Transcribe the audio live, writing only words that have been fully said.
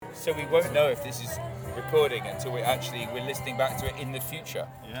So we won't know if this is recording until we're listening back to it in the future.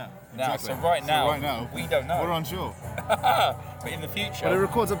 Yeah. Now, Exactly. so right now, we don't know. We're unsure. But in the future, But it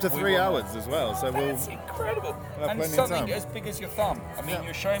records up to 3 will hours as well, so That's incredible. have And plenty of something time. as big as your thumb. I mean, Yeah.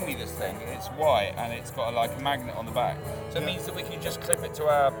 you're showing me this thing. It's white and it's got like a magnet on the back. So it Yeah. means that we can just clip it to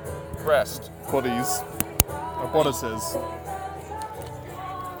our breast. bodies, our bodices.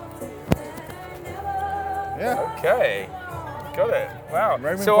 Yeah. Okay. Got it. Wow.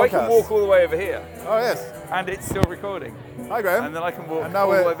 Roman So I can podcast. walk all the way over here Oh yes. and it's still recording. Hi Graham. And then I can walk And now all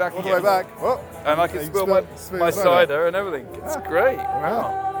we're the way back all the again. way back. Oh. And I can You spill spill my your cider. cider and everything. It's great.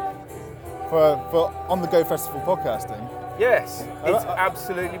 Wow. For on the Go Festival podcasting. Yes, it's I-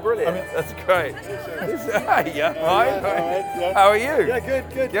 absolutely brilliant. I mean- That's great. Yeah, hi. Yeah. How are you? Yeah,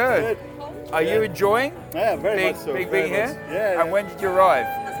 good. Good. Are you enjoying Yeah, very being, much so. being very here? much. Yeah. And when did you arrive?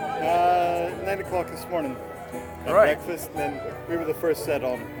 9 o'clock this morning. Had Right. breakfast, and then we were the first set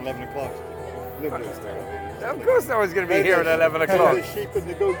on 11 o'clock. Nobody was there. Of course I was going to be here at 11 o'clock. The sheep and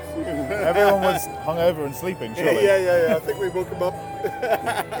the goats. Everyone was hungover and sleeping, surely. yeah. I think we woke them up.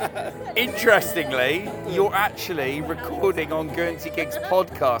 Interestingly, you're actually recording on Guernsey Gigs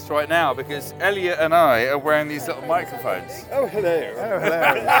podcast right now because Elliot and I are wearing these little microphones. Oh, hello. Oh,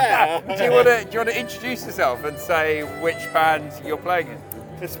 hilarious. Do you want to introduce yourself and say which band you're playing in?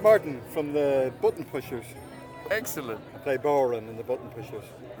 It's Martin from the Button Pushers. Excellent. I play Boran in the Button Pushers.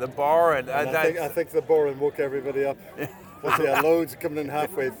 The bar and And I think the Boran woke everybody up. Once they had loads coming in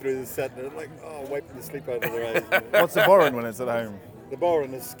halfway through the set, and they're like, wiping the sleep out of their eyes. What's the boring when it's at home? The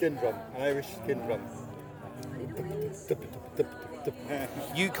Boran is skin drum, an Irish skin drum.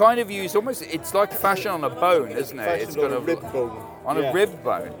 you kind of use almost, it's like fashion on a bone, isn't it? It's Fashioned on got a rib bone. on a rib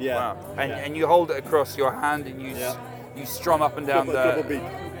bone. Yeah. Wow. And you hold it across your hand and you Yeah. you strum up and down Double the. beat.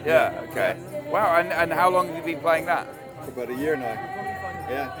 Yeah. Okay. Wow. And how long have you been playing that? For about a year now.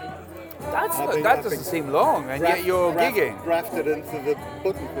 Yeah. That doesn't seem long, and yet you're gigging. Grafted into the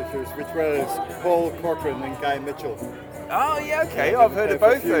Button Pushers, which was Paul Corcoran and Guy Mitchell. Oh yeah. Okay. Yeah, I've heard they've of played for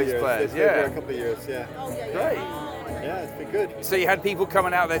a both few those years. players. They've played for Yeah. a couple of years, yeah. Great. Yeah, it's been good. So you had people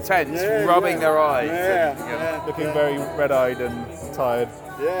coming out of their tents, Yeah, rubbing yeah. their eyes. Yeah, and, you know. yeah. Looking yeah. very red-eyed and tired.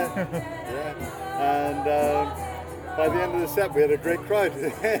 Yeah, yeah. And by the end of the set, we had a great crowd.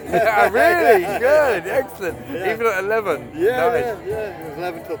 Really good. Excellent. Yeah. Even at 11. Yeah, Nice. yeah. It was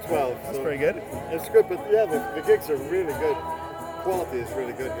 11 till 12. That's so pretty good. It's good, but yeah, the gigs are really good. Quality is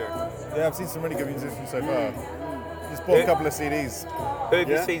really good here. Yeah, I've seen some really good musicians so far. Just bought a couple of CDs. Who have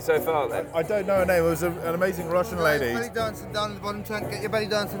you Yeah. seen so far then? I don't know her name. It was an amazing Russian lady. Belly dancing down at the bottom tent. Get your belly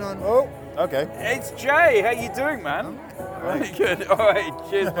dancing on. Oh, okay. It's Jay. How you doing, man? Really good. All right.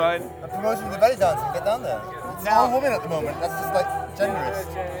 Cheers, man. I'm promoting the belly dancing. Get down there. It's all women at the moment. That's just like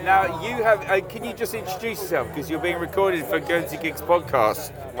generous. Now you have. Can you just introduce yourself because you're being recorded for Guernsey Gigs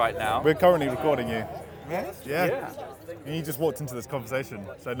podcast right now? We're currently recording you. Really? Yeah. And you just walked into this conversation,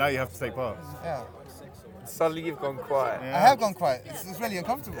 so now you have to take part. Yeah. Suddenly you've gone quiet. I have gone quiet. It's really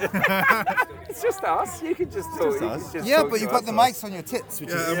uncomfortable. It's just us. You can just talk. just You us. can just Yeah, talk but to you've got us. the mics on your tits, which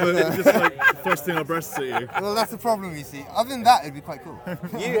is. we're just like thrusting our breasts at you. Well, that's the problem, you see. Other than that, it'd be quite cool.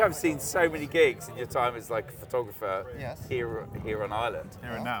 You have seen so many gigs in your time as like a photographer Yes. here on Ireland.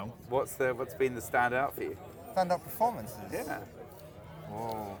 Here and now. What's been the standout for you? Stand-up performances. Yeah.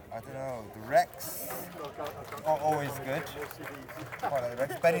 Oh, I don't know. The Rex are always good. Quite like the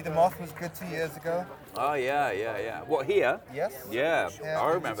Rex. Benny the Moth was good 2 years ago. Oh yeah. What here? Yes. Yeah, Yeah,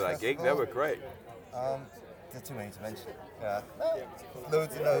 I remember that gig. They festival. were great. There are too many to mention. Yeah.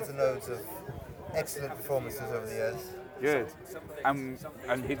 Loads and loads and loads of excellent performances over the years. Good. And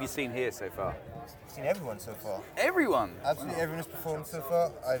who have you seen here so far? I've seen everyone so far. Everyone. Absolutely everyone has performed so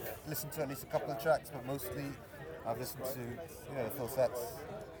far. I've listened to at least a couple of tracks, but mostly I've listened to the full sets.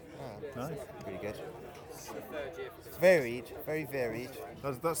 Nice. Pretty good. Varied, very varied.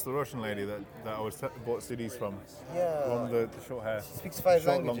 That's the Russian lady that I always bought CDs from. The Yeah. one with the short hair. She speaks 5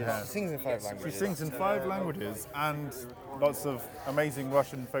 Short, long languages. hair. She sings in 5 She languages. sings in 5 languages and lots of amazing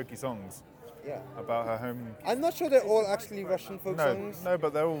Russian folky songs Yeah. about her home. I'm not sure they're all actually Russian folk songs. No,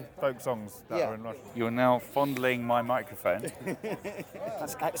 but they're all folk songs that Yeah. are in Russian. You're now fondling my microphone.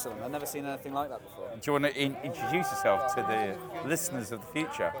 That's excellent. I've never seen anything like that before. Do you want to introduce yourself to the listeners of the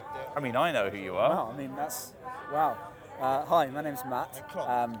future? I mean, I know who you are. Wow, I mean, that's... Wow. Hi, my name's Matt.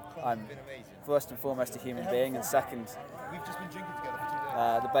 I'm first and foremost a human being, and second,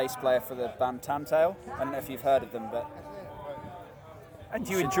 the bass player for the band Tantail. I don't know if you've heard of them, but And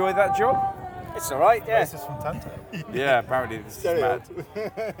do you enjoy that job? it's all right, yeah. This is from Tanto. Yeah, apparently this is mad. Yeah,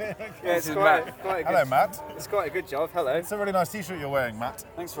 it's is quite, Matt. quite a Hello, good, Matt. it's quite a good job. Hello. It's a really nice T-shirt you're wearing, Matt.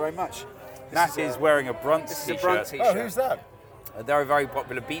 Thanks very much. Nat is wearing a Brunt This is a t-shirt. Brunt t-shirt. Oh, who's that? They're a very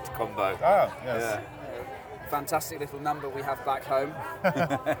popular beat combo. Ah, yes. Yeah. Fantastic little number we have back home.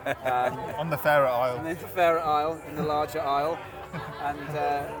 On the Ferret Isle. In the Ferret Isle, in the larger aisle. And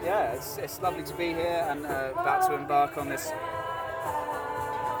yeah, it's lovely to be here and about to embark on this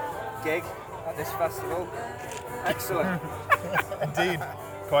gig at this festival. Excellent. Indeed,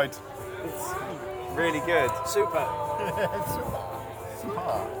 quite. It's really good. Super.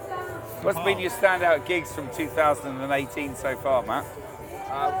 What's been your standout gigs from 2018 so far, Matt?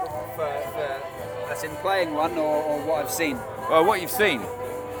 That's in playing one or what I've seen? Well, what you've seen?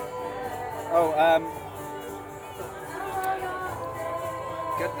 Oh,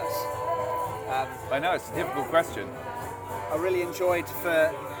 goodness. I know, it's a difficult question. I really enjoyed,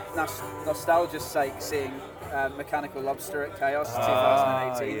 for nostalgia's sake, seeing Mechanical Lobster at Chaos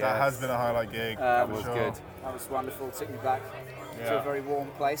 2018. yeah. That has been a highlight gig. That for was sure. good. That was wonderful. Took me back to Yeah. a very warm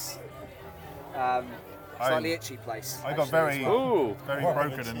place. Slightly itchy place. I got actually, very, as well. Ooh, very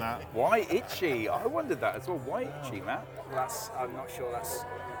broken in that. why itchy? I wondered that as well. Why itchy, Matt? I'm not sure that's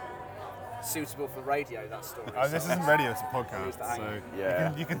suitable for radio, that story. This so- isn't radio, it's a podcast, so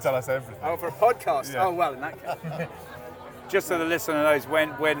Yeah. you can tell us everything. Oh, for a podcast? Yeah. Oh, well, in that case. Just so the listener knows,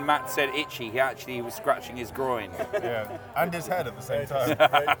 when Matt said itchy, he was scratching his groin. Yeah, and his head at the same time.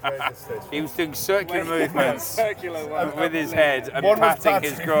 He was doing circular movements Circular one. with his head and One was patting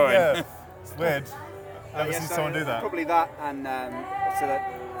his groin. Yeah. It's weird. Never Yeah, seen so someone do that. Probably that, and so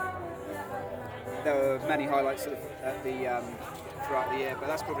that there were many highlights sort of at the throughout the year, but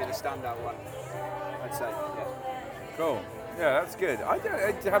that's probably the standout one, I'd say. Yeah. Cool. Yeah, that's good.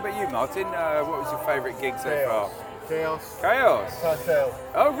 How about you, Martin? What was your favourite gig so far? Chaos. Chaos. Tail.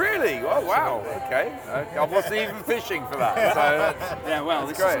 Oh, really? Oh, wow. Okay. I wasn't even fishing for that. So that's, Yeah, well,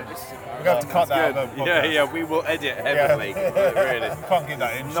 That's this great. is We're going to have to cut that good. out of the Yeah, podcast. yeah. We will edit heavily. Really. You can't get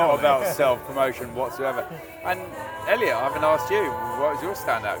that in. Not surely. about self-promotion whatsoever. And Elliot, I haven't asked you, what was your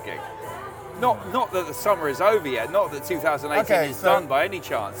standout gig? Not that the summer is over yet, not that 2018 Okay, is so done by any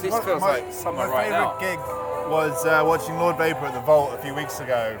chance. This feels like summer my right now. favourite gig was watching Lord Vapor at the Vault a few weeks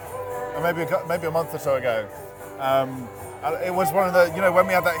ago, or maybe a month or so ago. It was one of the, when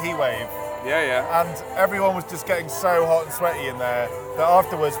we had that heat wave, Yeah, yeah. and everyone was just getting so hot and sweaty in there that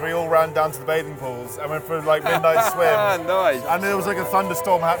afterwards we all ran down to the bathing pools and went for like midnight swims. Nice. And there was like a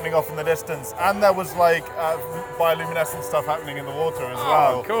thunderstorm happening off in the distance, and there was like bioluminescent stuff happening in the water as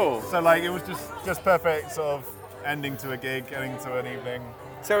well. Oh, cool. So like it was just perfect sort of ending to a gig, ending to an evening.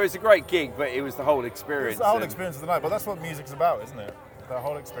 So it was a great gig, but it was the whole experience. It's the whole and- experience of the night, but that's what music's about, isn't it? The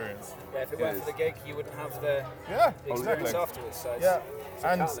whole experience. Yeah, if it weren't for the gig, you wouldn't have the Yeah, experience exactly. afterwards. So it's, Yeah, it's a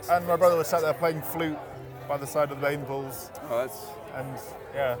and catalyst. my brother was sat there playing flute by the side of the bathing pools, Oh, that's, and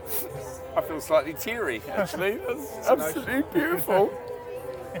yeah, I feel slightly teary, actually. That's absolutely beautiful.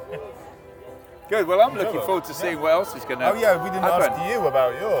 Good. Well, I'm looking forward to seeing what else is going to Oh yeah, we didn't happen. ask you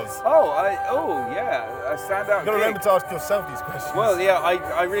about yours. Oh yeah, a standout You've got to remember gig. to ask yourself these questions. Well, yeah,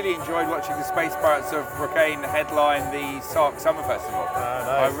 I really enjoyed watching the Space Pirates of Rocane headline the Sark Summer Festival. nice.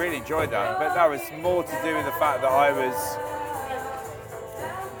 I really enjoyed that, but that was more to do with the fact that I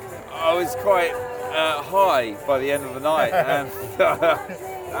was quite high by the end of the night, and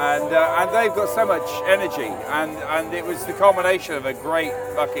they've got so much energy, and it was the culmination of a great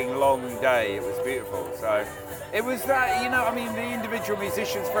fucking long day. It was beautiful. So it was that, the individual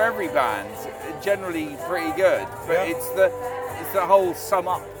musicians for every band generally pretty good, but Yeah. it's the whole sum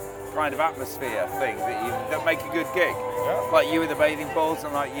up kind of atmosphere thing that make a good gig. Yeah. Like you with the bathing pools,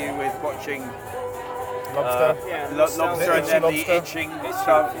 and like you with watching Lobster. lobster, and then Itchy the lobster. itching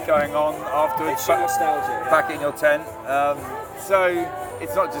stuff going on afterwards. It's nostalgia. Back in your tent. So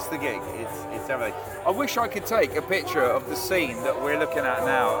it's not just the gig; it's everything. I wish I could take a picture of the scene that we're looking at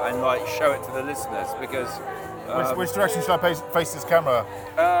now and like show it to the listeners, because Which direction should I face this camera?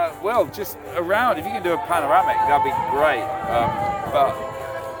 well, just around. If you can do a panoramic, that'd be great. But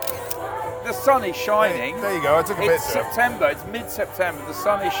the sun is shining. There you go. I took a It's picture. September. It's mid-September. The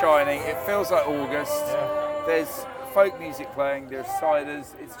sun is shining. It feels like August. There's folk music playing. There's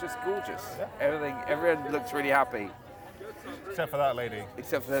ciders. It's just gorgeous. Everyone looks really happy, Except for that lady.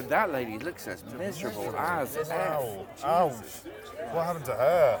 except for that lady looks as miserable as F. Ow! Ouch! What happened to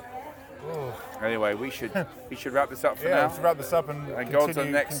her? Anyway, we should wrap this up for Yeah, now. let's wrap this up and go on to the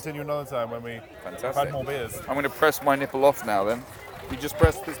next. continue another time when we have Fantastic. had more beers. I'm going to press my nipple off now. Then you just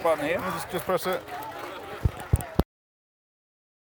press this button here. Just press it.